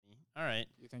All right.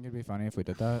 You think it'd be funny if we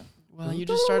did that? Well, you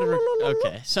just started.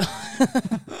 Okay, so.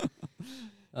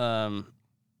 That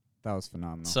was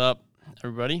phenomenal. What's up,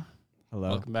 everybody? Hello.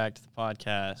 Welcome back to the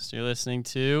podcast. You're listening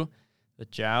to the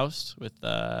Joust with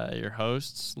your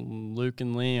hosts, Luke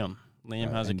and Liam.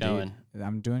 Liam, how's Indeed. it going?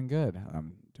 I'm doing good.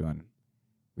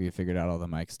 We figured out all the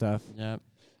mic stuff. Yep.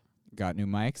 Got new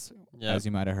mics, Yep. as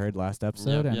you might have heard last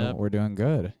episode, and Yep. we're doing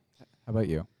good. How about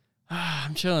you?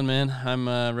 I'm chilling, man. I'm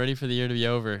ready for the year to be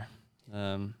over.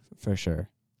 For sure.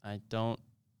 I don't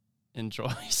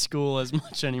enjoy school as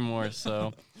much anymore,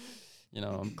 so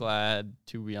I'm glad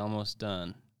to be almost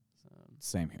done.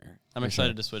 Same here. I'm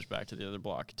excited to switch back to the other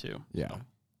block too. Yeah. So.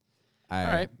 All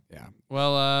right. Yeah.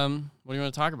 Well, what do you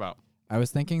want to talk about? I was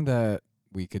thinking that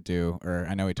we could do, or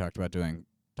I know we talked about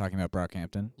talking about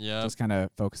Brockhampton. Yeah. Just kind of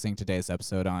focusing today's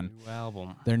episode on New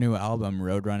album. their new album,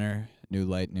 Roadrunner, New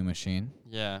Light, New Machine.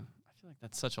 Yeah. I feel like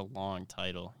that's such a long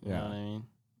title. You know what I mean?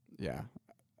 Yeah.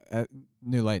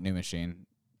 New Light, New Machine.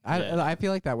 Yeah. I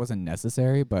feel like that wasn't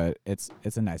necessary, but it's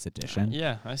a nice addition.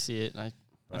 Yeah, I see it. I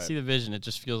see the vision. It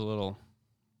just feels a little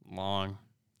long,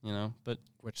 but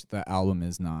Which the album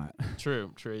is not.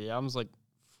 true. The album's like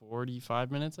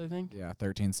 45 minutes, I think. Yeah,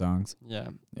 13 songs. Yeah.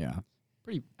 Yeah.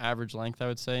 Pretty average length, I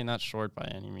would say. Not short by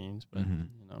any means, but, Mhm.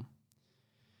 All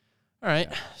right.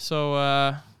 Yeah. So,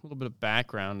 a little bit of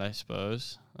background, I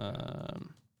suppose.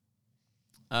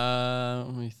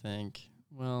 Let me think.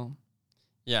 Well,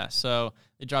 yeah, so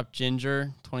they dropped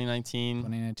Ginger 2019.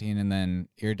 2019, and then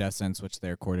Iridescence, which they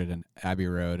recorded in Abbey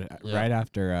Road right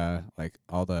after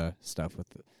all the stuff with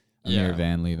Amir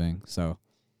Van leaving. So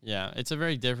yeah, it's a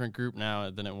very different group now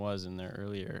than it was in their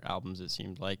earlier albums, it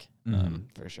seemed like.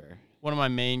 for sure. One of my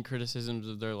main criticisms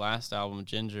of their last album,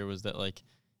 Ginger, was that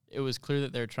it was clear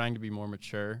that they were trying to be more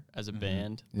mature as a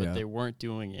band, but they weren't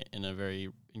doing it in a very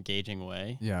engaging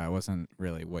way. Yeah, it wasn't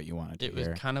really what you wanted to hear. It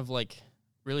was kind of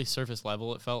really surface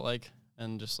level, it felt like,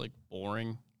 and just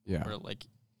boring. Yeah. Or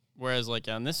whereas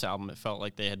on this album, it felt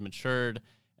like they had matured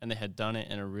and they had done it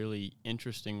in a really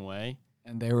interesting way.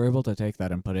 And they were able to take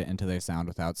that and put it into their sound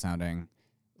without sounding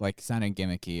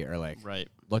gimmicky or right.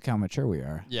 Look how mature we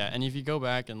are. Yeah, and if you go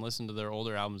back and listen to their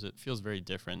older albums, it feels very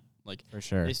different. For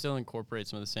sure. They still incorporate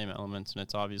some of the same elements, and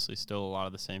it's obviously still a lot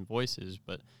of the same voices,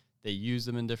 but they use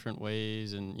them in different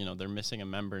ways, and, they're missing a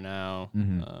member now.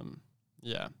 Mhm.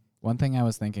 Yeah. One thing I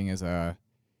was thinking is so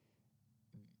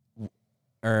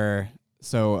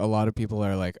a lot of people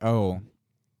are like, oh,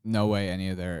 no way any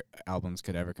of their albums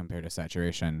could ever compare to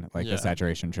Saturation, the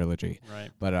Saturation trilogy.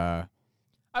 Right. But I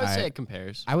would say it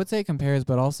compares. I would say it compares,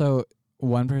 but also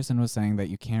one person was saying that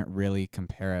you can't really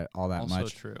compare it all that also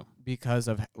much true. because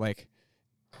of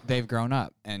they've grown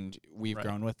up and we've Right.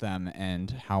 grown with them and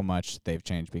how much they've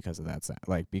changed because of that.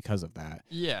 Because of that.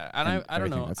 Yeah, and I don't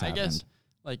know. that's I guess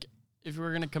happened. if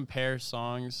we're gonna compare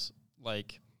songs,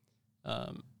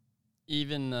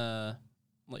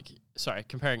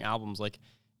 comparing albums,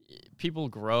 people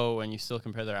grow and you still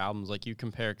compare their albums. You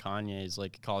compare Kanye's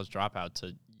College Dropout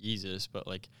to Yeezus, but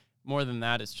more than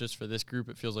that, it's just for this group,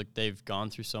 it feels like they've gone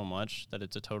through so much that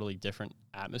it's a totally different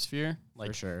atmosphere.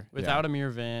 For sure. Without Amir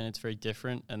Van, it's very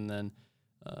different. And then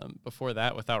before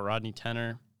that, without Rodney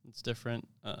Tenner, it's different.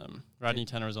 Rodney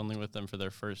Tenner was only with them for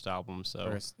their first album,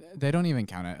 so they don't even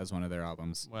count it as one of their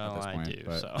albums. Well, at this I point, do,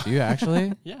 but so. Do you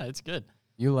actually? yeah, it's good.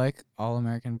 You like All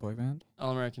American Boy Band?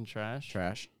 All American Trash.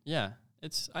 Trash. Yeah,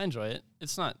 I enjoy it.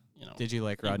 It's not Did you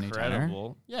like Rodney Tenner?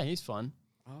 incredible. Yeah, he's fun.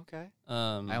 Okay. I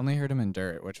I only heard him in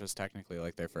Dirt, which was technically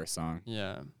their first song.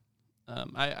 Yeah,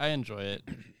 I enjoy it.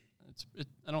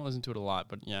 I don't listen to it a lot,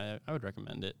 but yeah, I would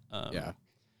recommend it. Yeah.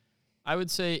 I would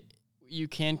say you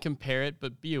can compare it,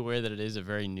 but be aware that it is a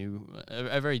very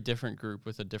a very different group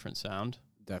with a different sound.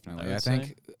 Definitely. I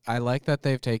think I like that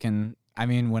they've taken,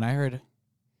 when I heard,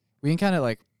 we can kind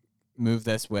of move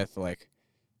this with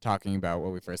talking about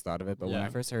what we first thought of it, but when I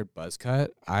first heard Buzzcut,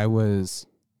 I was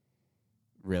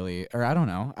really, or I don't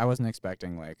know, I wasn't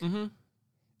expecting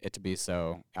it to be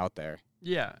so out there.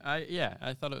 Yeah,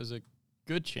 I thought it was a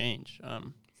good change.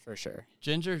 For sure.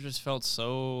 Ginger just felt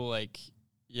so like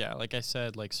I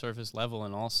said, surface level,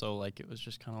 and also it was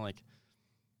just kind of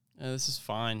this is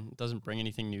fine. It doesn't bring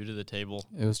anything new to the table.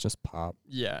 It was just pop.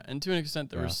 Yeah, and to an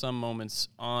extent, there were some moments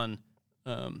on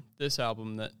this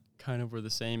album that kind of were the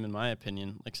same, in my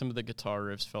opinion. Some of the guitar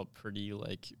riffs felt pretty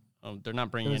they're not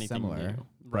bringing anything similar, new,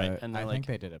 right? And I think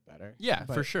they did it better. Yeah,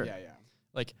 for sure.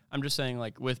 Yeah. I'm just saying,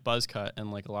 with Buzzcut and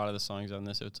a lot of the songs on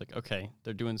this, it's okay,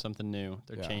 they're doing something new.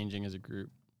 They're changing as a group.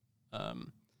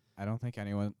 I don't think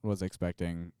anyone was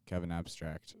expecting Kevin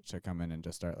Abstract to come in and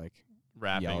just start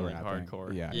rapping, rapping.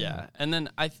 hardcore. Yeah. Yeah. And then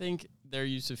I think their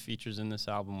use of features in this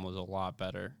album was a lot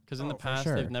better. Because in the past,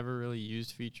 sure. they've never really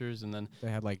used features. And then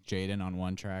they had like Jaden on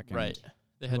one track. And right.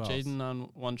 They had else? Jaden on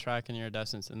one track in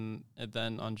Iridescence, and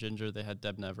then on Ginger, they had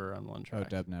Deb Never on one track. Oh,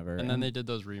 Deb Never. And then they did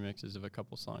those remixes of a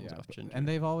couple songs off Ginger. And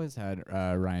they've always had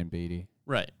Ryan Beatty.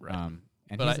 Right.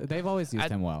 And but they've always used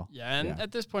him well. Yeah, and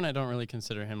at this point, I don't really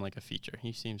consider him like a feature.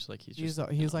 He seems like he's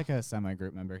like a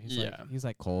semi-group member. He's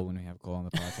like Cole when we have Cole on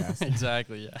the podcast.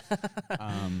 Exactly. Yeah.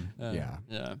 Yeah.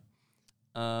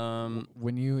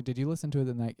 When did you listen to it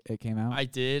the night it came out? I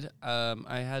did.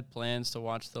 I had plans to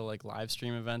watch the like live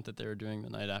stream event that they were doing the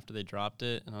night after they dropped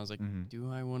it, and I was like, do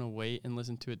I want to wait and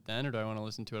listen to it then, or do I want to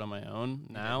listen to it on my own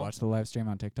now? Watch the live stream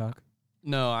on TikTok.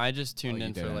 No, I just tuned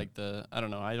in for didn't. like I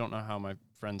don't know how my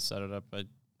friends set it up. I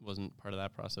wasn't part of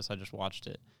that process. I just watched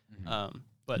it.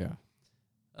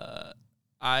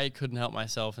 I couldn't help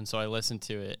myself, and so I listened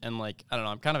to it. And like, I don't know,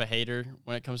 I'm kind of a hater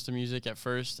when it comes to music at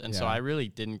first, and so I really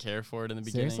didn't care for it in the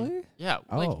beginning. Seriously? Yeah.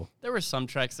 Like, there were some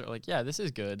tracks that were like, yeah, this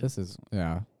is good.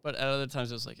 But at other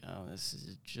times it was like, oh, this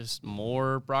is just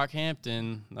more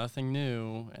Brockhampton, nothing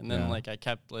new. And then like I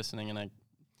kept listening, and I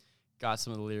got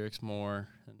some of the lyrics more,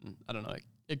 and I don't know,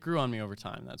 it grew on me over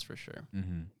time, that's for sure.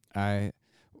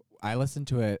 I listened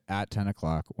to it at 10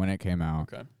 o'clock when it came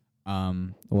out. Okay.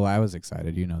 Well, I was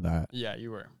excited, you know that. Yeah,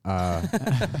 you were.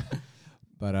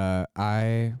 But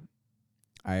I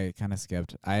kind of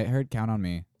skipped. I heard Count on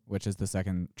Me, which is the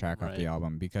second track off the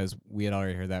album, because we had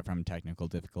already heard that from Technical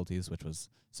Difficulties, which was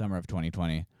summer of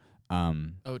 2020.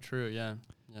 Oh, true, yeah.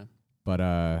 But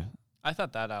I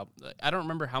thought that album, I don't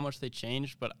remember how much they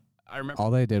changed, but I remember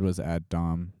all they did was add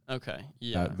Dom. Okay,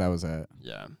 yeah. That was it.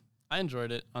 Yeah. I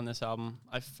enjoyed it on this album.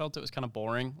 I felt it was kind of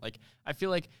boring. Like, I feel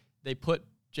like they put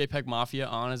JPEG Mafia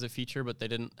on as a feature, but they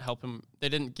didn't help him. They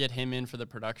didn't get him in for the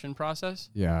production process.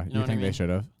 Yeah, you think they should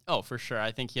have? Oh, for sure.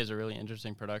 I think he has a really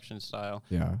interesting production style.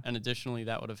 Yeah. And additionally,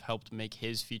 that would have helped make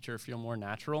his feature feel more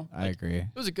natural. I agree.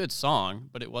 It was a good song,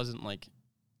 but it wasn't like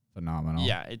phenomenal.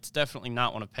 Yeah, it's definitely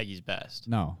not one of Peggy's best.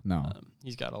 No.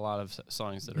 He's got a lot of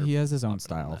songs that are. He has his own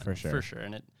style for sure. For sure,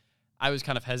 and I was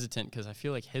kind of hesitant because I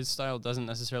feel like his style doesn't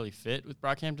necessarily fit with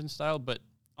Brockhampton's style, but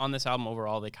on this album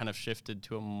overall, they kind of shifted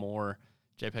to a more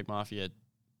JPEG Mafia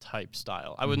type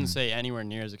style. I wouldn't say anywhere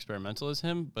near as experimental as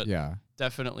him, but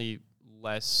definitely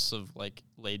less of like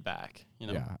laid back, you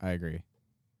know? Yeah, I agree.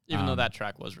 Even though that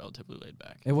track was relatively laid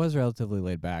back. It was relatively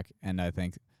laid back, and I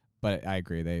think, but I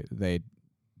agree, they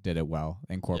did it well,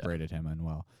 incorporated him in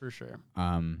well. For sure.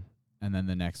 And then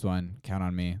the next one, Count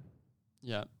on Me.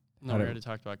 Yeah. No, we already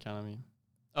talked about Count on Me.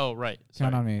 Oh, right.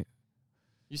 Count on Me.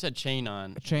 You said Chain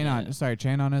On. Chain On. Sorry,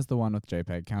 Chain On is the one with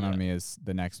JPEG. Count on Me is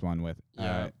the next one with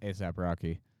A$AP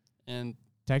Rocky. And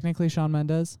technically Shawn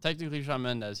Mendes. He does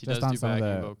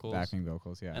do backing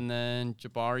vocals. Yeah. And then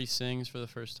Jabari sings for the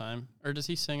first time. Or does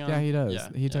he sing on? Yeah, he does.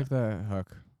 He took the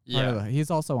hook. Yeah. He's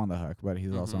also on the hook, but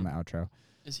he's also on the outro.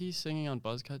 Is he singing on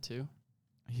Buzzcut too?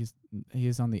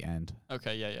 He's on the end.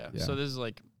 Okay, yeah. So this is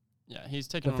like, he's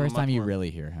taking the first time you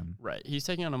really hear him. Right. He's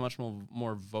taking on a much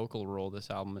more vocal role this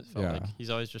album. It felt like he's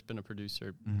always just been a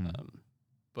producer.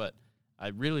 But I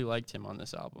really liked him on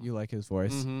this album. You like his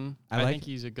voice? Mm-hmm. I think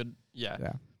he's a good,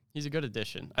 he's a good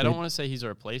addition. I don't want to say he's a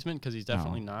replacement because he's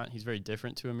definitely not. He's very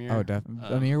different to Amir. Oh,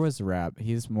 definitely. Amir was rap.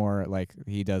 He's more like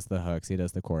he does the hooks. He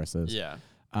does the choruses. Yeah.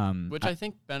 Which I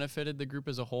think benefited the group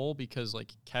as a whole because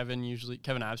like Kevin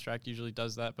Abstract usually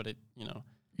does that, but it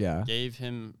gave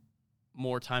him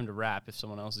more time to rap if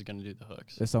someone else is going to do the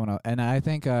hooks. If someone else, and I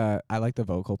think I like the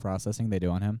vocal processing they do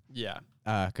on him. Yeah.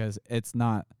 Because it's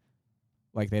not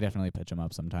like they definitely pitch him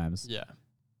up sometimes. Yeah.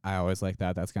 I always like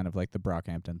that. That's kind of like the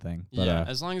Brockhampton thing. But,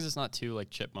 as long as it's not too like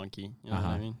chipmunky, you know what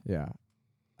I mean? Yeah.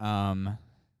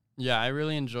 Yeah, I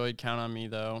really enjoyed Count on Me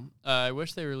though. I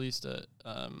wish they released a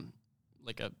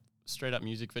straight up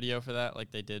music video for that,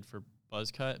 like they did for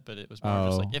Buzzcut, but it was more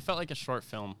just like it felt like a short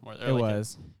film. Where it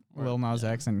was Lil Nas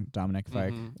X and Dominic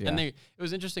Fike. Yeah. And it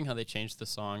was interesting how they changed the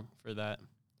song for that.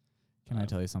 Can I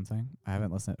tell you something? I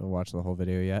haven't watched the whole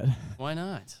video yet. Why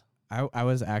not? I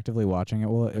was actively watching it.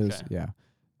 Well, it was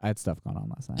I had stuff going on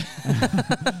last night.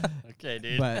 Okay,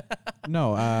 dude. But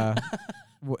no, how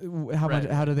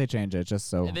do they change it? Just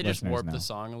so they just warp the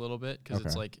song a little bit because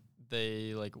it's like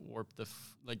they like warp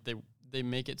they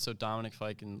make it so Dominic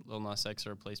Fike and Lil Nas X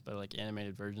are replaced by like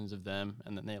animated versions of them,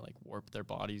 and then they like warp their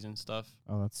bodies and stuff.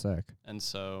 Oh, that's sick. And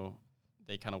so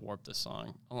they kind of warped the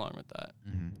song along with that.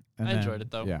 Mm-hmm. I enjoyed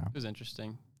it though. Yeah. It was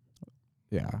interesting.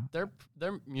 Yeah. Their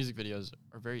music videos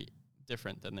are very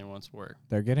different than they once were.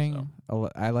 They're getting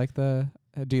I like the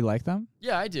do you like them?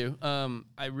 Yeah, I do.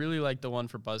 I really like the one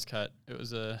for Buzzcut. It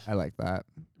was I like that.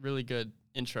 Really good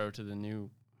intro to the new,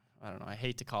 I don't know, I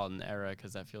hate to call it an era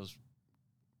because that feels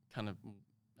kind of,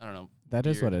 I don't know. That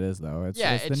weird. is what it is, though. It's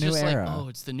it's the new just era. like, oh,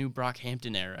 it's the new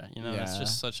Brockhampton era. You know, it's Yeah.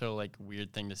 just such a like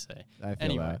weird thing to say. I feel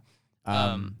Anyway,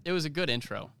 that. it was a good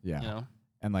intro. Yeah. You know,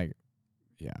 And like,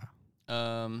 yeah.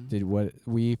 did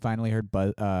we finally heard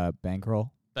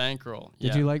Bankroll? Bankroll.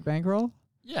 Did you like Bankroll?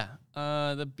 Yeah.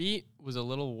 The beat was a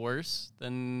little worse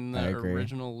than the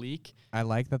original leak. I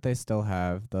like that they still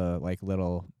have the like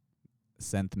little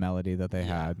synth melody that they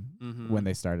had when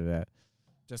they started it.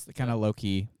 Just kind of low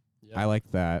key. Yep. I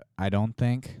like that. I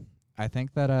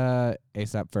think that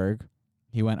A$AP Ferg,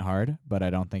 he went hard, but I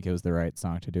don't think it was the right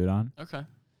song to do it on. Okay.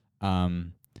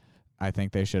 I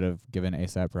think they should have given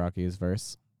A$AP Rocky his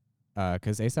verse.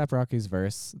 'Cause A$AP Rocky's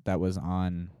verse that was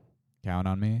on Count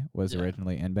on Me was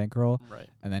originally in Bankroll. Right.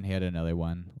 And then he had another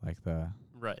one like the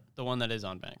one that is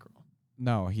on Bankroll.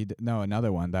 No,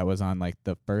 another one that was on like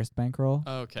the first Bankroll.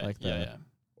 Oh, okay. Like the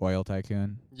Oil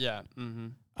Tycoon. Yeah.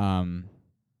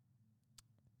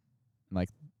 Like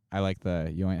I like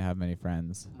the You Ain't Have Many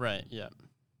Friends. Right, yeah.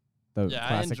 The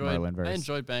classic Merlin verse. I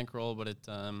enjoyed Bankroll, but it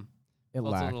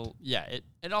lacked.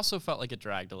 It also felt like it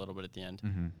dragged a little bit at the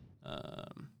end.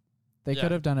 They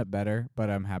could have done it better, but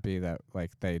I'm happy that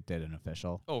like they did an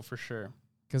official. Oh, for sure.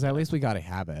 Because at least we got to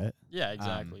have it. Yeah,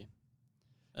 exactly.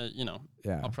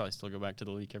 Yeah. I'll probably still go back to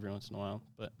the leak every once in a while,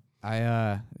 but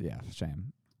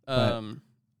shame. And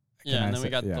then we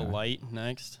got the light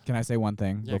next. Can I say one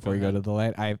thing before we go to the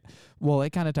light? It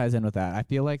kind of ties in with that. I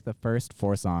feel like the first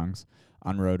 4 songs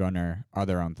on Roadrunner are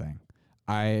their own thing.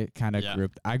 I kind of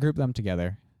grouped them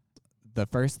together. The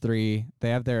first 3, they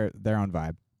have their own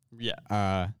vibe.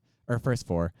 Yeah. Or first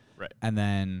 4. Right. And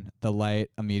then the light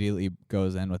immediately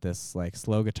goes in with this like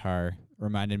slow guitar,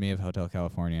 reminded me of Hotel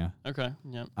California. Okay.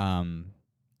 Yeah.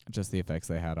 Just the effects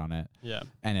they had on it. Yeah.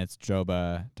 And it's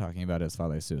Joba talking about his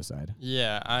father's suicide.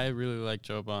 Yeah, I really like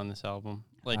Joba on this album.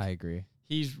 Like, I agree.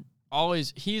 He's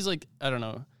like, I don't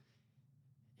know.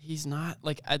 He's not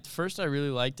like, at first I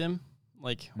really liked him,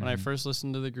 like when I first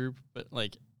listened to the group, but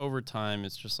like over time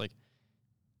it's just like,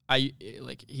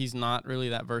 he's not really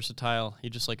that versatile. He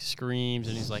just like screams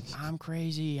and he's like, I'm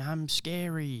crazy, I'm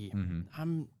scary,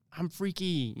 I'm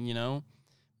freaky, you know?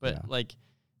 But like,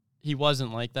 he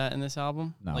wasn't like that in this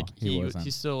album. No, like he wasn't. He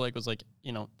still like was like,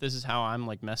 you know, this is how I'm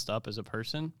like messed up as a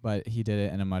person. But he did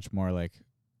it in a much more like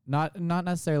not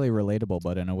necessarily relatable,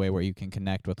 but in a way where you can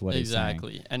connect with what he's saying.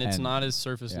 Exactly. And it's not as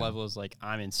surface level as like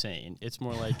I'm insane. It's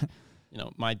more like, you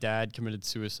know, my dad committed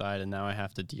suicide and now I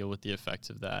have to deal with the effects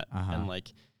of that. And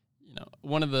like, you know,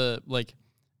 one of the like,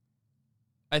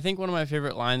 I think one of my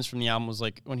favorite lines from the album was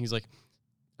like when he's like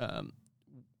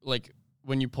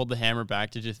when you pulled the hammer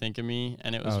back, did you think of me?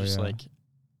 And it was like,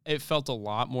 it felt a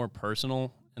lot more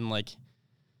personal and like,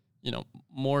 you know,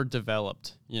 more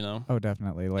developed, you know? Oh,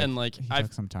 definitely. Like, and like, he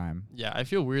took some time. Yeah, I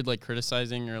feel weird like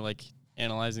criticizing or like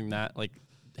analyzing that, like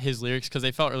his lyrics, because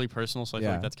they felt really personal, so I feel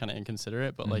like that's kind of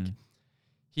inconsiderate, but like,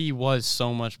 he was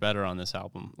so much better on this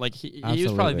album. Like, he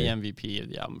was probably the MVP of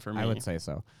the album for me. I would say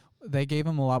so. They gave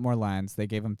him a lot more lines. They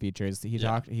gave him features. He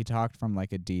talked from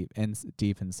like a deep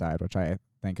inside, which I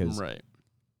think is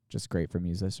just great for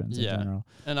musicians in general.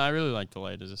 And I really like The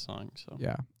Light as a song. So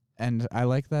yeah. And I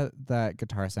like that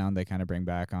guitar sound they kind of bring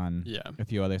back on a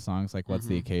few other songs, like What's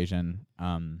the Occasion.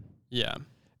 Yeah.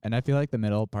 And I feel like the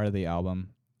middle part of the album.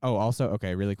 Oh, also,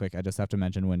 okay, really quick, I just have to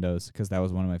mention Windows because that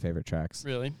was one of my favorite tracks.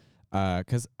 Really?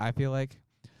 Because I feel like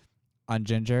on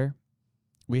Ginger,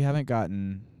 we haven't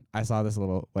gotten, I saw this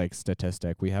little like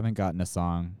statistic, we haven't gotten a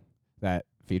song that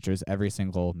features every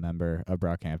single member of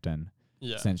Brockhampton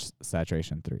since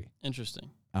Saturation 3. Interesting.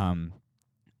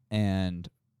 And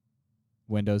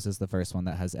Windows is the first one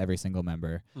that has every single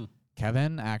member.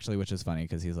 Kevin, actually, which is funny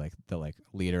because he's like the like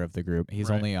leader of the group.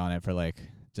 He's only on it for like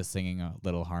just singing a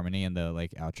little harmony in the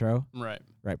like outro.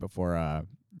 Right before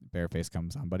Bareface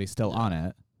comes on, but he's still on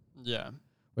it. Yeah.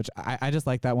 Which I just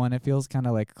like that one. It feels kind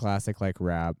of like classic like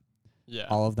rap. Yeah.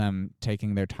 All of them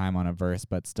taking their time on a verse,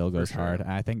 but still goes hard.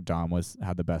 And I think Dom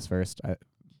had the best verse.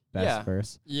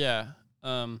 Yeah.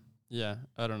 Yeah.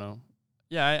 I don't know.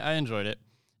 Yeah, I enjoyed it.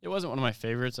 It wasn't one of my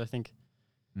favorites. I think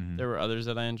there were others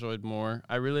that I enjoyed more.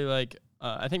 I really like,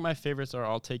 I think my favorites are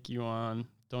I'll Take You On,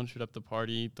 Don't Shoot Up the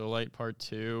Party, The Light Part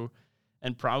 2,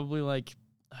 and probably like,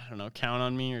 I don't know, Count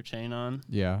on Me or Chain On.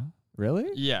 Yeah. Really?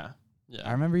 Yeah. Yeah.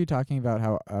 I remember you talking about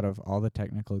how out of all the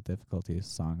technical difficulties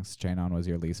songs, Chain On was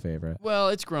your least favorite. Well,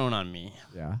 it's grown on me.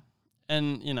 Yeah.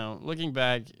 And, you know, looking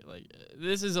back, like,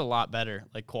 this is a lot better,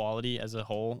 like, quality as a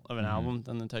whole of an album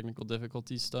than the technical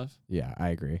difficulties stuff. Yeah, I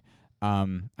agree. I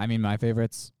mean, my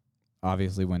favorites,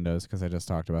 obviously Windows, because I just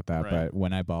talked about that, but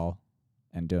When I Ball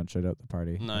and Don't Shoot Up the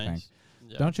Party. Nice.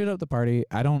 Yeah. Don't Shoot Up the Party,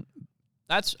 I don't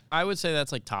I would say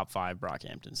that's like top 5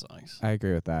 Brockhampton songs. I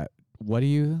agree with that. What do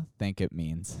you think it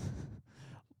means?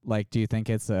 Like, do you think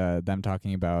it's them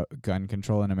talking about gun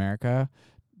control in America,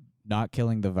 not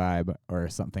killing the vibe, or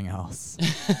something else?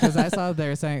 Because I saw they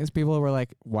were saying, people were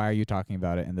like, why are you talking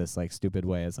about it in this like stupid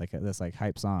way as like this like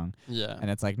hype song? Yeah. And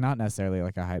it's like not necessarily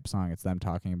like a hype song. It's them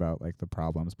talking about like the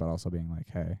problems, but also being like,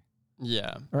 hey.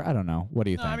 Yeah. Or I don't know. What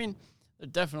do you think? I mean, they're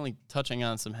definitely touching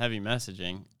on some heavy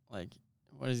messaging. Like,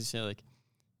 what does he say? Like,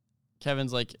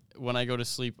 Kevin's like, when I go to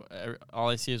sleep, all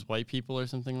I see is white people or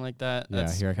something like that. Yeah,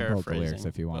 That's here I can pull up the paraphrasing, lyrics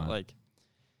if you want. But like,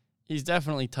 he's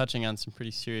definitely touching on some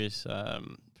pretty serious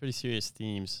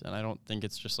themes, and I don't think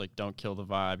it's just like don't kill the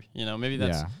vibe. You know, maybe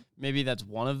that's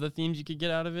one of the themes you could get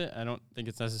out of it. I don't think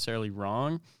it's necessarily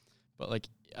wrong, but like,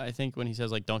 I think when he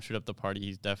says like don't shoot up the party,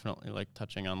 he's definitely like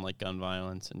touching on like gun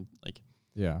violence and like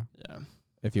yeah.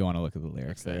 If you want to look at the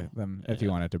lyrics, Okay. if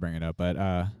you wanted to bring it up, but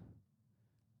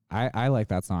I like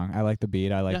that song. I like the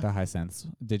beat. I like the high sense.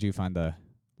 Did you find the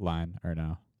line or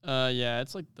no? Yeah,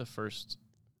 it's like the first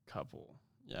couple.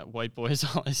 Yeah, white boys,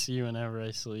 all I see whenever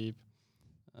I sleep.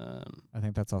 I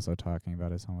think that's also talking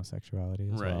about his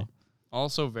homosexuality as well.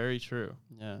 Also very true.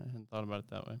 Yeah, I hadn't thought about it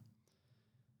that way.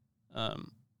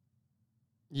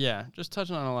 Yeah, just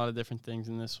touching on a lot of different things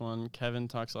in this one. Kevin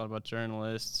talks a lot about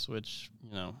journalists, which,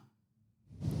 you know.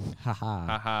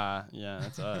 Haha. Yeah,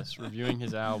 that's us. Reviewing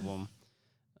his album.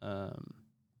 What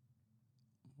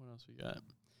else we got?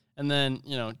 And then,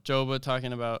 you know, Joba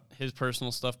talking about his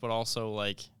personal stuff, but also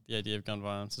like the idea of gun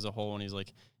violence as a whole. And he's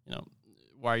like, you know,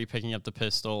 why are you picking up the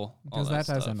pistol? Because that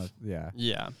ties in with, yeah.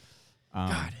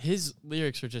 God, his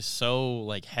lyrics are just so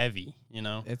like heavy, you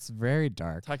know? It's very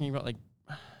dark. Talking about like,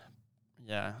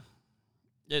 yeah.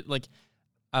 It like,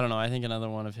 I don't know. I think another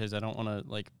one of his, I don't want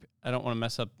to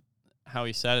mess up how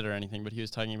he said it or anything, but he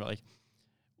was talking about like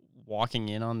walking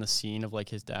in on the scene of like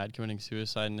his dad committing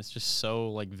suicide, and it's just so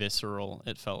like visceral.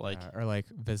 It felt like, or like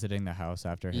visiting the house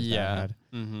after his dad.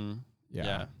 Mm-hmm.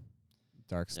 Yeah.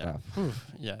 Dark stuff.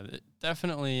 Yeah,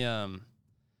 definitely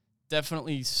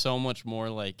so much more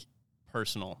like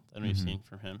personal than we've seen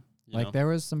from him. You know? There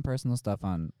was some personal stuff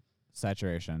on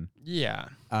Saturation. Yeah.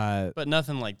 But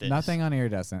nothing like this. Nothing on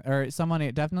Iridescent. Or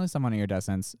definitely some on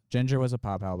Iridescence. Ginger was a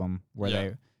pop album where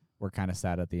they were kind of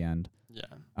sad at the end. Yeah.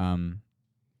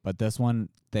 But this one,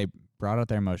 they brought out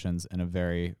their emotions in a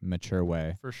very mature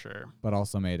way. For sure. But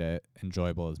also made it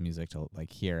enjoyable as music to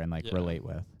like hear and like relate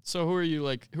with. So who are your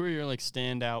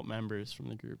standout members from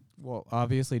the group? Well,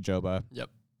 obviously Joba.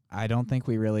 Yep. I don't think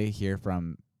we really hear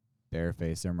from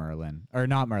Bareface or Merlin. Or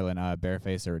not Merlin,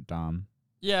 Bareface or Dom.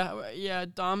 Yeah,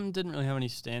 Dom didn't really have any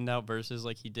standout verses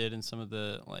like he did in some of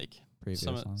the like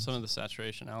some of the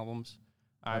Saturation albums,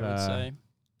 I would say.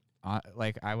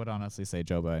 I would honestly say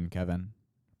Joba and Kevin.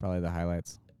 Probably the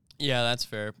highlights. Yeah, that's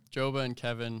fair. Joba and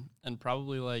Kevin, and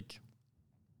probably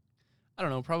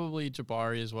probably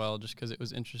Jabari as well, just because it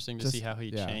was interesting to see how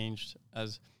he changed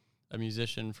as a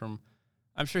musician from,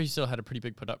 I'm sure he still had a pretty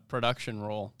big production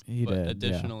role. He did.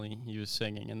 Additionally, he was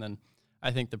singing, and then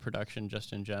I think the production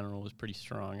just in general was pretty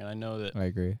strong, and I know that I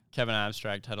agree. Kevin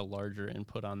Abstract had a larger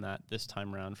input on that this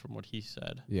time around from what he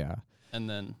said. Yeah. And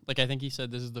then, I think he said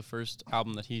this is the first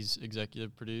album that he's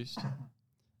executive produced.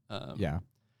 Yeah.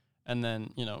 And then,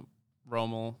 you know,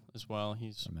 Rommel as well.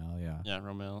 Rommel, yeah. Yeah,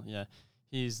 Rommel, yeah.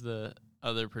 He's the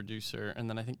other producer. And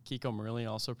then I think Kiko Murley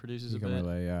also produces a bit. Kiko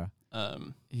Murley, yeah.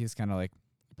 He's kind of like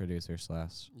producer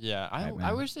 / Yeah,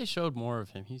 I wish they showed more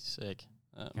of him. He's sick.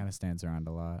 Kind of stands around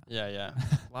a lot. Yeah.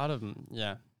 A lot of them,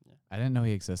 yeah. I didn't know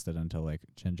he existed until like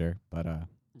Ginger, but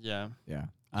yeah. Yeah.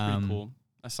 Pretty cool.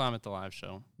 I saw him at the live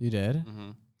show. You did?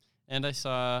 Mm-hmm. And I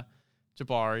saw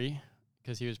Jabari,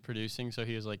 because he was producing, so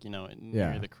he was like, you know,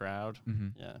 near the crowd. Mm-hmm.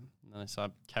 Yeah. And then I saw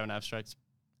Kevin Abstract's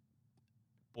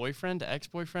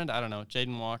ex-boyfriend, I don't know,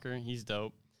 Jaden Walker. He's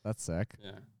dope. That's sick.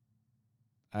 Yeah.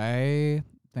 I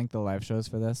think the live shows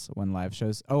for this,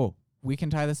 we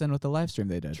can tie this in with the live stream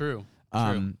they did. True.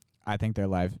 I think their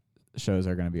live shows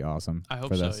are going to be awesome. I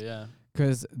hope so, yeah.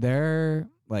 Because their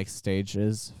like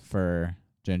stages for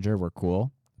Ginger were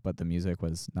cool, but the music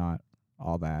was not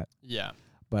all that. Yeah.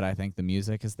 But I think the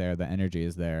music is there, the energy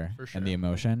is there, for sure. And the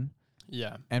emotion.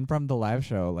 Yeah. And from the live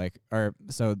show,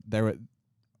 so there were,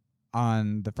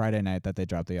 on the Friday night that they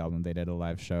dropped the album, they did a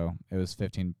live show. It was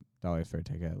 $15 for a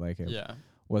ticket. It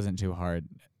wasn't too hard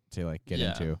to get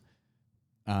into.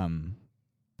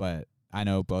 But I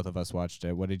know both of us watched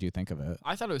it. What did you think of it?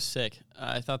 I thought it was sick.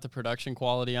 I thought the production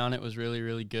quality on it was really,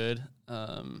 really good.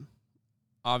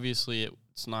 Obviously,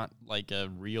 it's not like a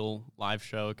real live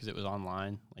show because it was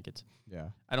online. Yeah.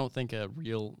 I don't think a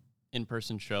real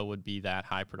in-person show would be that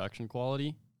high production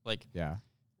quality. Yeah.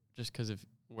 Just because of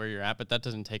where you're at, but that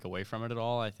doesn't take away from it at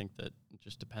all. I think that it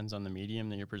just depends on the medium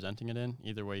that you're presenting it in.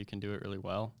 Either way, you can do it really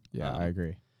well. Yeah, I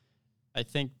agree. I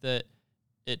think that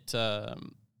it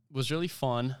was really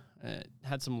fun. It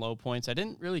had some low points. I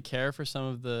didn't really care for some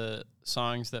of the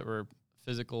songs that were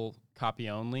physical copy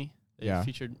only. They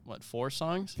featured, 4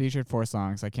 songs? Featured 4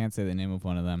 songs. I can't say the name of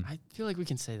one of them. I feel like we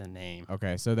can say the name.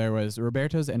 Okay, so there was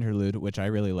Roberto's Interlude, which I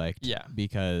really liked. Yeah.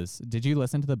 Because, did you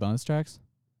listen to the bonus tracks?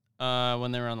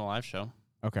 When they were on the live show.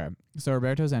 Okay. So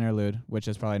Roberto's Interlude, which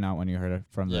is probably not when you heard it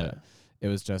from it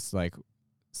was just like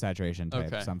saturation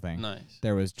type something. Nice.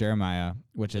 There was Jeremiah,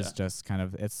 which is just kind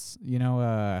of, it's,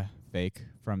 Fake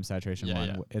from Saturation 1.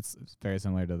 Yeah. It's very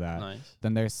similar to that. Nice.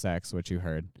 Then there's Sex, which you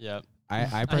heard. Yep.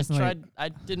 I personally I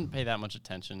didn't pay that much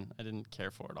attention. I didn't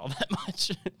care for it all that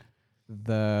much.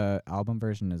 The album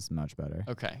version is much better.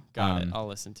 Okay, got it. I'll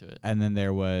listen to it. And then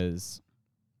there was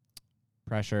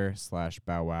Pressure /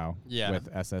 Bow Wow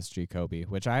with SSG Kobe,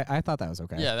 which I thought that was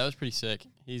okay. Yeah, that was pretty sick.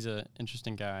 He's an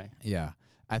interesting guy. Yeah.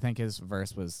 I think his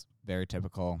verse was very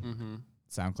typical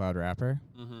SoundCloud rapper.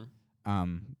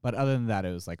 But other than that,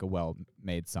 it was like a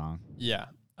well-made song. Yeah.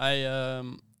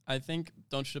 I think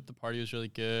Don't Shoot Up the Party was really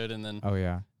good, and then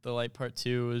The Light Part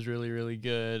 2 was really, really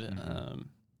good.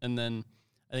 And then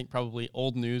I think probably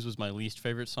Old News was my least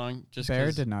favorite song. Just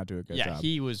Bear did not do a good job. Yeah,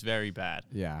 he was very bad.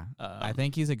 Yeah. I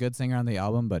think he's a good singer on the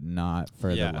album, but not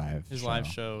for the live his show. Live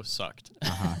show sucked.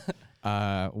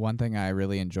 One thing I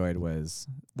really enjoyed was,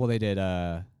 they did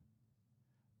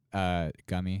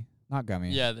Gummy. Not Gummy.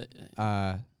 Yeah.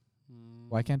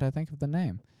 Why can't I think of the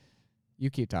name? You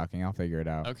keep talking. I'll figure it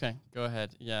out. Okay, go ahead.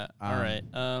 Yeah. All right.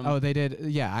 They did.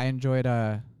 Yeah, I enjoyed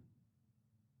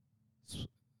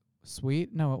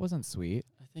Sweet. No, it wasn't Sweet.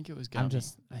 I think it was Gummy.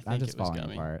 I'm just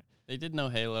falling apart. They did No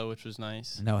Halo, which was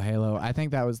nice. No Halo. I think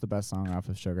that was the best song off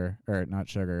of Sugar. Or not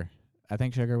Sugar. I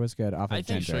think Sugar was good off of I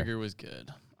think Ginger. Sugar was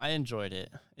good. I enjoyed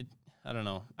it. I don't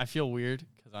know. I feel weird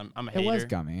because I'm a hater. It was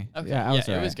Gummy. Okay. Yeah,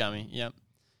 it was Gummy. Yep.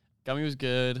 Gummy was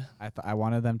good. I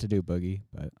wanted them to do Boogie,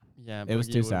 but it was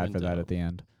too sad for that at the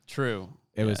end. True.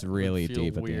 It was really deep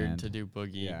at the weird end. to do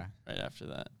Boogie right after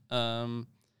that.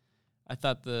 I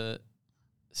thought the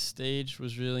stage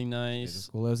was really nice.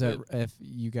 Well, it was if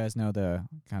you guys know the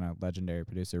kind of legendary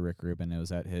producer Rick Rubin, it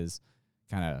was at his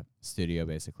kind of studio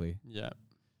basically. Yeah.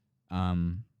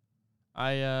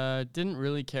 I didn't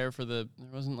really care for there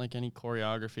wasn't like any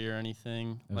choreography or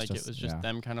anything. It was just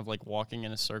them kind of like walking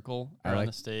in a circle around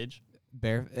the stage.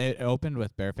 It opened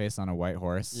with Bareface on a white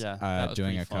horse. Yeah,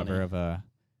 doing a cover of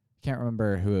can't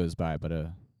remember who it was by, but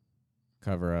a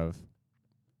cover of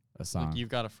a song. Like You've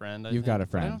Got a Friend. You've Got a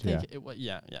Friend. I don't think it was.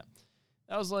 Yeah.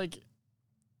 That was like.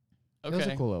 Okay. It was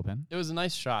a cool open. It was a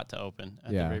nice shot to open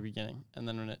at the very beginning, and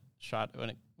then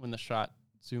when the shot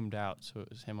zoomed out, so it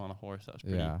was him on a horse. That was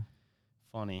pretty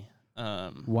funny.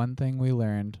 One thing we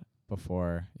learned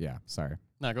before. Yeah. Sorry.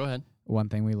 No, go ahead. One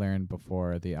thing we learned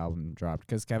before the album dropped,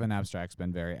 because Kevin Abstract's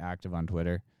been very active on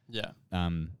Twitter. Yeah.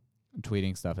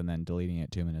 Tweeting stuff and then deleting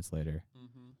it 2 minutes later.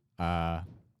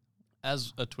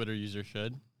 As a Twitter user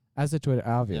should. As a Twitter,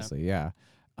 obviously, yeah.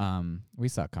 We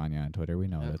saw Kanye on Twitter. We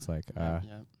know what it's like.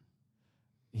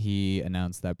 He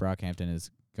announced that Brockhampton is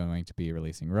going to be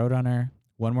releasing Roadrunner,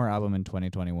 one more album in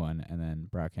 2021, and then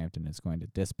Brockhampton is going to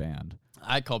disband.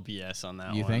 I call BS on that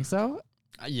one. You think so?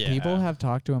 Yeah. People have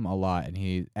talked to him a lot,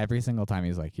 and every single time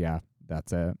he's like, yeah,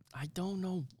 that's it. I don't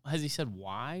know. Has he said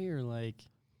why or like...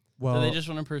 Well, do they just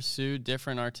want to pursue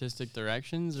different artistic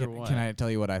directions or what? Can I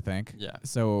tell you what I think? Yeah.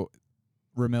 So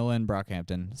Ramilla and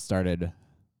Brockhampton started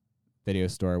Video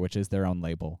Store, which is their own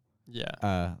label.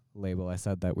 Yeah. Label. I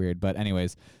said that weird. But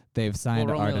anyways, they've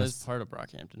signed artists. Ramilla is part of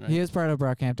Brockhampton, right? He is part of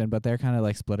Brockhampton, but they're kind of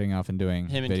like splitting off and doing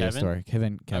Him and Video Kevin? Store.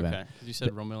 Kevin. Okay. Because you said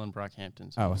Ramilla and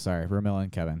Brockhampton. So. Oh, sorry. Ramilla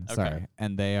and Kevin. Okay. Sorry.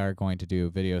 And they are going to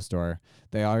do Video Store.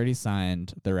 They already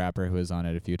signed the rapper who was on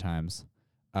it a few times.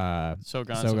 So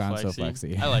Gone, So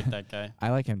Flexy. I like that guy. I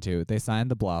like him too. They signed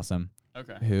the Blossom.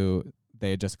 Okay. Who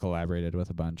they just collaborated with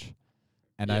a bunch.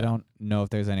 And I don't know if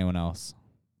there's anyone else.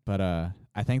 But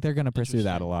I think they're going to pursue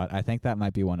that a lot. I think that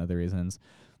might be one of the reasons.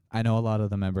 I know a lot of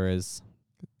the members,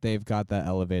 they've got that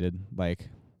elevated like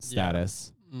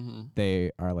status. Yeah. Mm-hmm.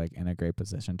 They are like in a great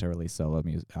position to release solo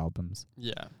albums.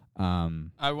 Yeah.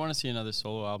 I want to see another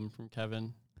solo album from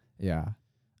Kevin. Yeah.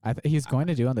 He's going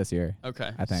to do one this year.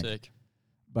 Okay. I think. Sick.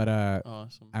 But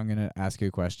awesome. I'm going to ask you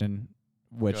a question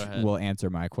which will answer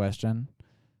my question.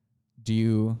 Do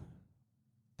you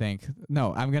think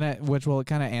which will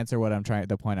kind of answer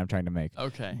the point I'm trying to make.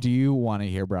 Okay. Do you want to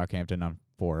hear Brockhampton on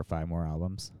 4 or 5 more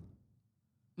albums?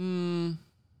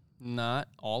 Not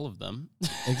all of them.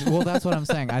 Well, that's what I'm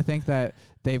saying. I think that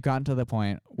they've gotten to the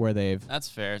point where That's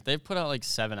fair. They've put out like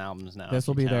 7 albums now. This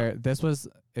will be this was,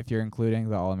 if you're including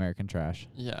the All American Trash.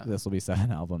 Yeah. This will be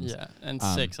 7 albums. Yeah, and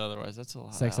 6 otherwise. That's a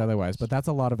lot. 6 otherwise, but that's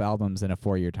a lot of albums in a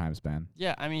 4-year time span.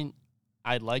 Yeah, I mean,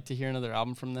 I'd like to hear another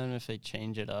album from them if they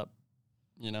change it up.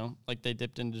 You know, like they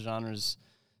dipped into genres,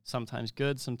 sometimes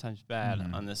good, sometimes bad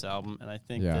on this album, and I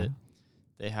think that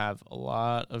they have a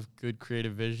lot of good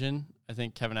creative vision. I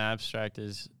think Kevin Abstract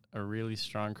is a really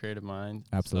strong creative mind.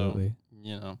 Absolutely. So,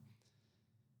 you know,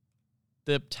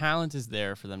 the talent is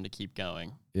there for them to keep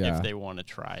going if they want to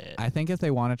try it. I think if they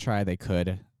want to try, they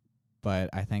could, but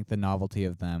I think the novelty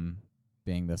of them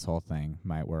being this whole thing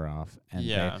might wear off.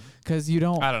 And because you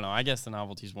don't. I don't know. I guess the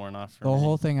novelty's worn off for the me.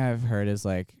 whole thing I've heard is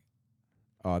like,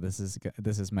 oh, this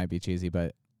is might be cheesy,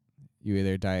 but you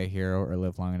either die a hero or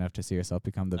live long enough to see yourself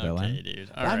become the villain. Okay,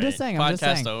 dude. I'm just saying.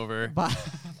 Podcast over.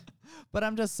 But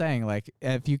I'm just saying, like,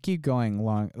 if you keep going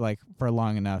for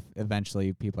long enough,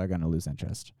 eventually people are going to lose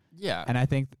interest. Yeah. And I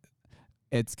think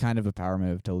it's kind of a power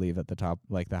move to leave at the top,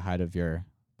 like the height of your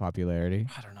popularity.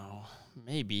 I don't know.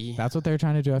 Maybe. That's what they're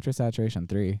trying to do after Saturation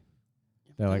 3.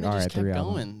 They're like, all right, 3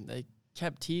 albums. They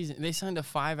kept teasing. They signed a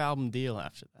 5-album deal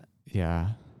after that.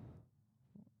 Yeah.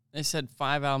 They said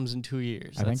 5 albums in 2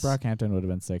 years. I think Brockhampton would have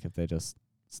been sick if they just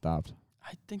stopped.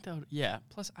 I think that would, yeah.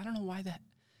 Plus, I don't know why that.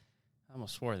 I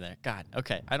almost swore there. God,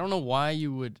 okay. I don't know why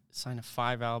you would sign a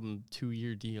 5-album,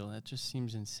 2-year deal. That just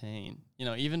seems insane. You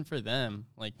know, even for them,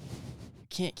 like, you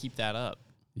can't keep that up.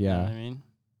 Yeah. You know what I mean?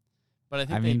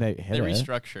 But I think they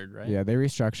restructured, right? Yeah, they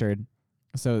restructured.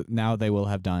 So now they will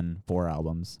have done 4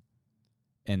 albums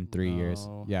in 3 years.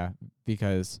 Yeah,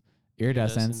 because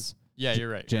Iridescence. Yeah, you're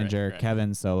right. Ginger, you're right.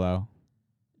 Kevin solo.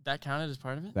 That counted as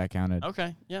part of it? That counted.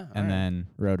 Okay, yeah. And then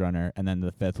Roadrunner, and then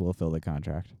the 5th will fill the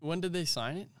contract. When did they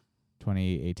sign it?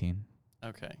 2018.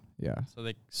 Okay. Yeah. So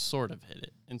they sort of hit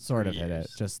it in sort 3 of years. hit it,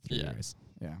 just 3 years.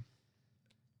 Yeah.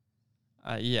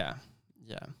 Yeah.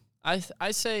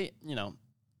 I say, you know,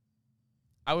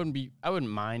 I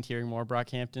wouldn't mind hearing more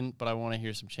Brockhampton, but I want to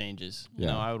hear some changes. You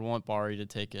know, I would want Bari to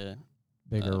take a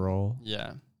bigger role.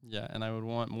 Yeah, and I would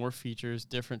want more features,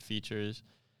 different features.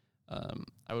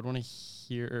 I would want to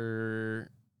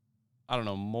hear, I don't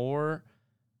know, more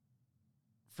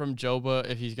from Joba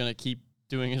if he's gonna keep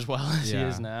doing as well as he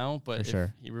is now. But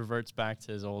if he reverts back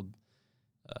to his old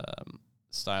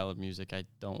style of music, I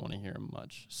don't want to hear him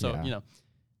much. So you know,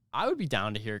 I would be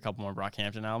down to hear a couple more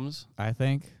Brockhampton albums. I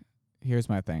think. Here's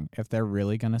my thing: if they're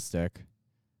really gonna stick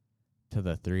to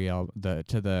the 3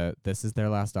 this is their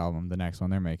last album, the next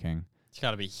one they're making, it's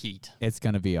got to be heat. It's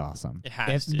gonna be awesome. It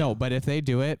has to. No, but if they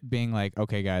do it, being like,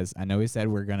 okay, guys, I know we said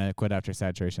we're gonna quit after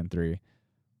Saturation 3,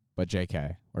 but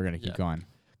JK, we're gonna keep going.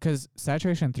 Because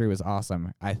Saturation 3 was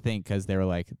awesome, I think, because they were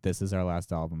like, this is our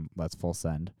last album, let's full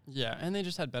send. Yeah, and they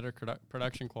just had better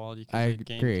production quality. I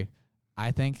agree. I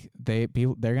think they're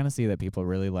gonna see that people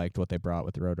really liked what they brought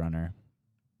with Roadrunner.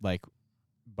 Like,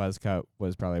 Buzzcut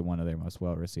was probably one of their most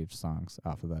well-received songs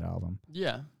off of that album.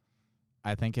 Yeah.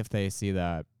 I think if they see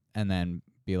that and then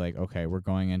be like, okay, we're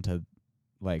going into,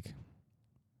 like,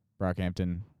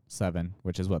 Brockhampton 7,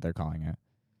 which is what they're calling it.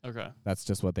 Okay. That's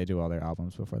just what they do all their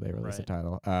albums before they release a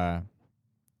title.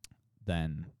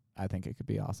 Then I think it could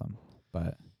be awesome.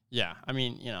 But yeah, I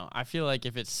mean, you know, I feel like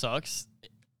if it sucks,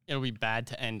 it'll be bad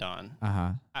to end on.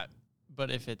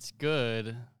 But if it's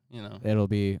good, you know, it'll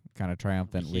be kind of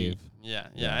triumphant leave.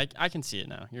 Yeah. I can see it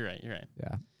now. You're right.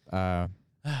 Yeah.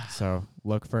 So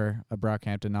look for a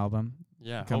Brockhampton album.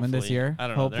 Yeah, coming this year. I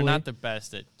don't know. They're not the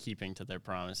best at keeping to their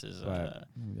promises. But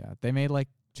yeah, they made like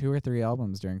 2 or 3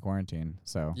 albums during quarantine.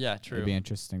 So yeah, true. It'd be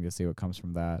interesting to see what comes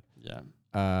from that. Yeah.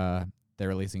 They're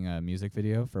releasing a music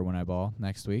video for When I Ball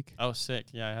next week. Oh, sick.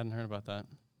 Yeah, I hadn't heard about that.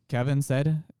 Kevin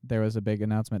said there was a big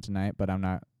announcement tonight, but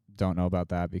don't know about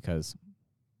that because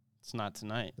it's not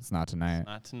tonight.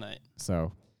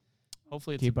 So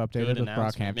hopefully it's keep updated with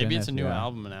Brockhampton. Maybe it's a new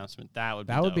album announcement. That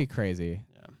would be crazy.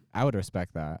 Yeah. I would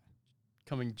respect that.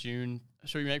 Coming June.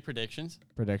 Should we make predictions?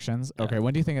 Yeah. Okay.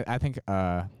 When do you think? I think.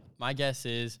 My guess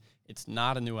is it's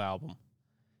not a new album.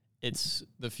 It's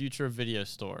the future of Video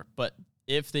Store. But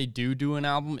if they do an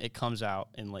album, it comes out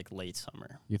in like late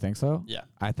summer. You think so? Yeah.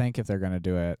 I think if they're gonna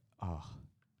do it, I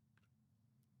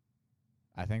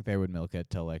think they would milk it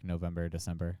till like November,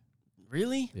 December.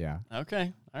 Really? Yeah.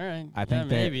 Okay. All right. I think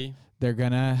maybe they're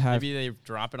gonna have. Maybe they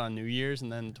drop it on New Year's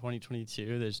and then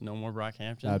 2022 there's no more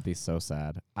Brockhampton. That'd be so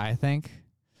sad. I think.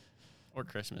 Or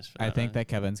Christmas. I think that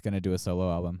Kevin's gonna do a solo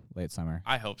album late summer.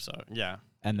 I hope so. Yeah.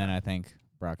 And then I think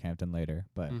Brockhampton later,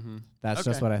 but that's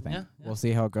just what I think. Yeah. We'll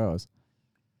see how it goes.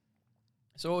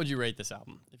 So what would you rate this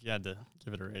album if you had to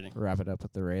give it a rating? Wrap it up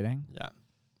with the rating. Yeah.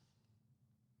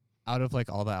 Out of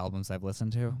like all the albums I've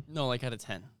listened to. No, like out of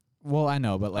 10. Well, I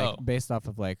know, but like based off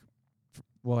of like,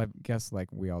 well, I guess like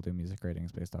we all do music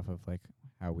ratings based off of like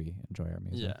how we enjoy our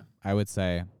music. Yeah. I would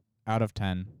say out of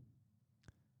 10,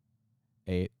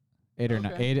 8 or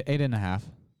 9, 8.5.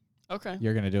 Okay.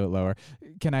 You're gonna do it lower.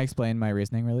 Can I explain my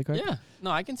reasoning really quick? Yeah. No,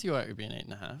 I can see why it would be an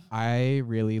 8.5. I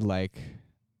really like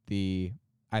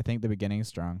I think the beginning is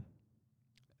strong,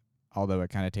 although it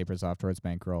kind of tapers off towards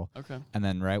Bankroll. Okay. And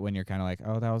then right when you're kind of like,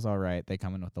 oh, that was all right, they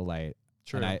come in with the light.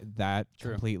 True. And that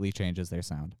completely changes their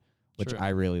sound, which True. I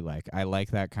really like. I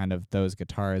like that kind of those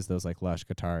guitars, those like lush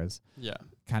guitars. Yeah.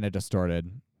 Kind of distorted.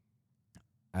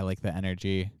 I like the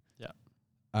energy. Yeah.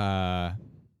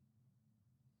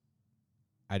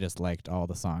 I just liked all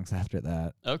the songs after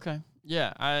that. Okay.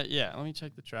 Yeah. Let me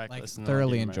check the track list. And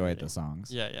thoroughly enjoyed the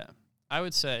songs. Yeah. I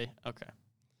would say okay.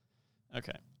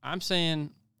 I'm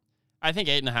saying I think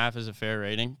 8.5 is a fair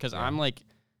rating because I'm like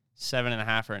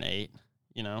 7.5 or an 8.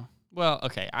 You know. Well,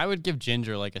 okay. I would give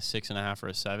Ginger like a 6.5 or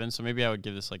a 7. So maybe I would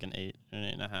give this like an 8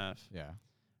 and an 8.5. Yeah.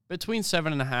 Between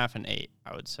 7.5 and 8,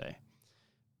 I would say.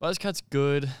 Buzzcut's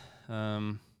good.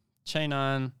 Chain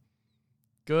On,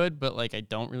 good, but like I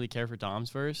don't really care for Dom's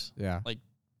verse. Yeah. Like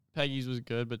Peggy's was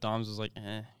good, but Dom's was like,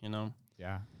 you know.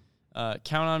 Yeah.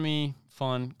 Count on Me,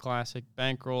 fun, classic.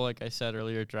 Bankroll, like I said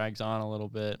earlier, drags on a little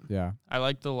bit. Yeah. I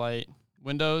like the light.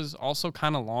 Windows also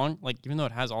kind of long. Like even though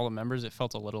it has all the members, it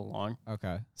felt a little long.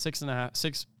 Okay. 6 minutes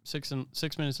and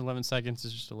 11 seconds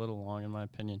is just a little long in my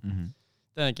opinion. Mm-hmm.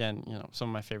 Then again, you know, some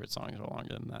of my favorite songs are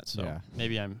longer than that. So yeah.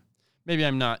 maybe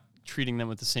I'm not treating them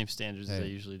with the same standards as I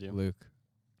usually do. Luke.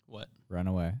 What?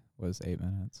 Runaway was 8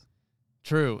 minutes.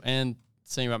 True. And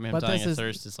saying about me, I'm but dying of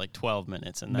thirst is like 12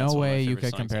 minutes. And no that's way you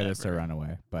could compare this to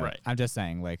Runaway. But right. I'm just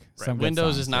saying, like, some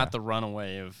Windows songs, is not the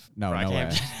Runaway of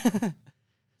Brockhampton. No way.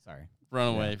 Sorry.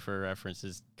 Runaway, for reference,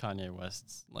 is Kanye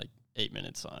West's like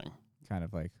 8-minute song. Kind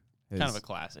of like kind of a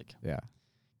classic. Yeah.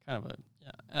 Kind of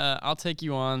a I'll Take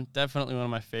You On. Definitely one of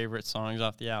my favorite songs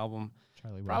off the album.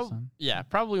 Charlie Wilson. Yeah,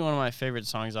 probably one of my favorite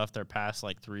songs off their past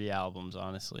like 3 albums,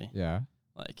 honestly. Yeah.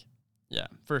 Like, yeah,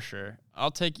 for sure.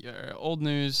 I'll take Old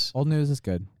News. Old News is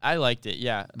good. I liked it.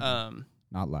 Yeah.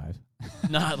 Not live.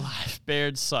 Not live.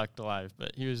 Baird sucked live,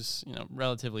 but he was,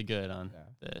 relatively good on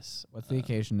this. What's the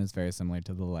Occasion is very similar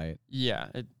to The Light. Yeah,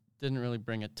 it didn't really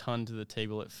bring a ton to the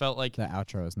table. It felt like the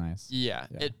outro is nice. Yeah.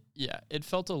 It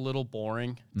felt a little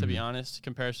boring, to be honest, in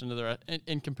comparison to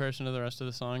the rest of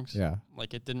the songs. Yeah.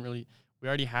 Like it didn't really. We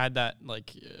already had that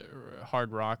like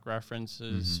hard rock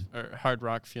references or hard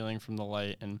rock feeling from The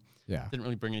Light, and didn't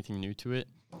really bring anything new to it.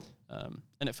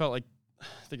 And it felt like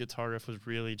the guitar riff was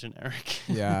really generic.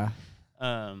 Yeah.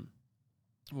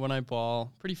 When I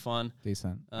Ball, pretty fun.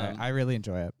 Decent. I really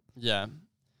enjoy it. Yeah.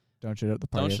 Don't Shoot Up the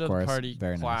Party, Don't Shoot of course. Up the Party,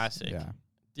 very classic. Nice. Yeah.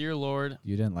 Dear Lord.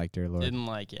 You didn't like Dear Lord. Didn't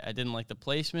like it. I didn't like the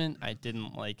placement. I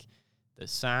didn't like the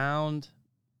sound.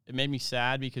 It made me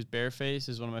sad because Bareface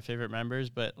is one of my favorite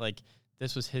members, but like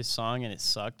this was his song and it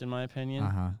sucked in my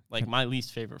opinion. Like my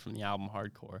least favorite from the album,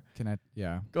 Hardcore.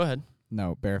 Go ahead.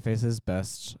 No, Bareface's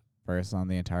best verse on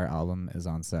the entire album is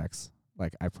on Sex.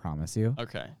 Like, I promise you.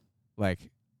 Okay. Like,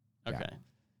 okay. Yeah.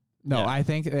 No, I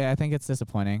think it's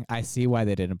disappointing. I see why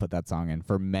they didn't put that song in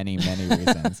for many, many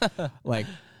reasons. Like,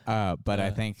 but I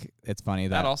think it's funny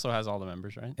that also has all the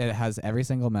members, right? It has every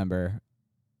single member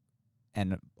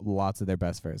and lots of their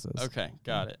best verses. Okay,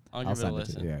 got it. I'll give it a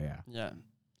listen. Yeah.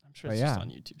 I'm sure it's just on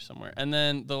YouTube somewhere. And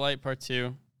then The Light Part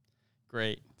 2,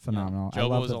 great. Phenomenal.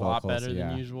 Jobo was a lot better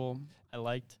than usual. I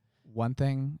liked. One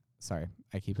thing, sorry,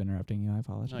 I keep interrupting you. I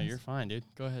apologize. No, you're fine, dude.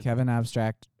 Go ahead. Kevin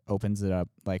Abstract opens it up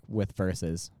like with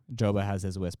verses. Joba has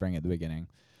his whispering at the beginning.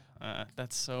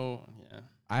 That's so,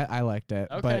 I liked it.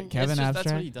 Okay. But Kevin Abstract,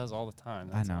 that's what he does all the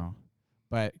time. I know.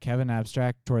 But Kevin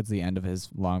Abstract towards the end of his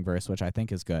long verse, which I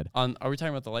think is good. Are we talking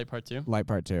about The Light Part 2? Light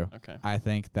Part 2. Okay. I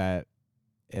think that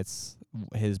it's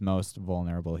his most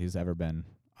vulnerable he's ever been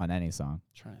on any song.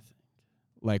 I'm trying to think.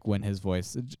 Like when his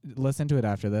voice, listen to it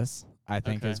after this. I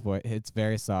think his voice, it's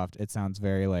very soft. It sounds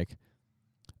very like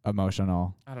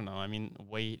emotional. I don't know. I mean,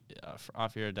 Wait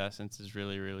off Iridescence is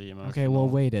really, really emotional. Okay, well,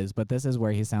 Wait is, but this is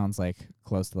where he sounds like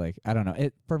close to like, I don't know.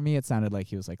 For me, it sounded like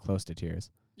he was like close to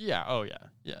tears. Yeah. Oh, yeah.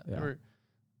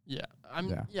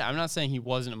 I'm not saying he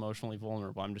wasn't emotionally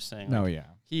vulnerable. I'm just saying.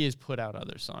 He has put out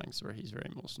other songs where he's very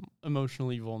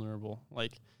emotionally vulnerable.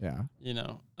 Like,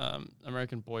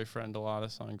 American Boyfriend. A lot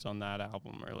of songs on that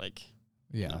album are like,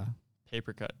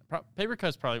 Paper Cut. Paper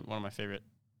Cut's probably one of my favorite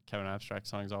Kevin Abstract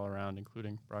songs all around,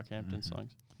 including Brockhampton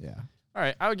songs. Yeah. All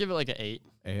right, I would give it like an 8.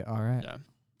 8. All right. Yeah.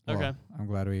 Well, okay. I'm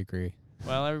glad we agree.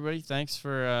 Well, everybody, thanks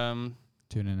for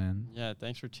tuning in. Yeah,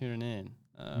 thanks for tuning in.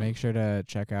 Make sure to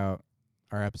check out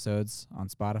our episodes on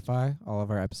Spotify. All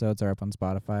of our episodes are up on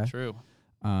Spotify. True.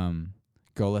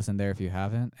 Go listen there if you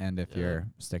haven't, and if you're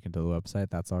sticking to the website,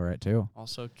 that's all right too.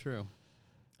 Also true.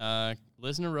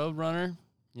 Listen to Roadrunner.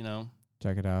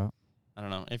 Check it out. I don't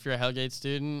know. If you're a Hellgate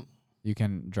student, you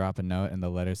can drop a note in the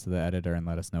letters to the editor and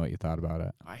let us know what you thought about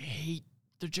it. I hate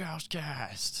the Joust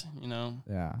cast.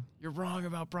 Yeah. You're wrong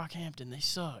about Brockhampton. They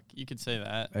suck. You could say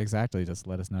that. Exactly. Just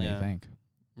let us know what you think.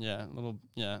 Yeah. All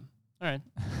right.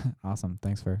 Awesome.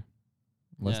 Thanks for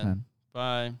listening.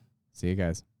 Bye. See you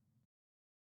guys.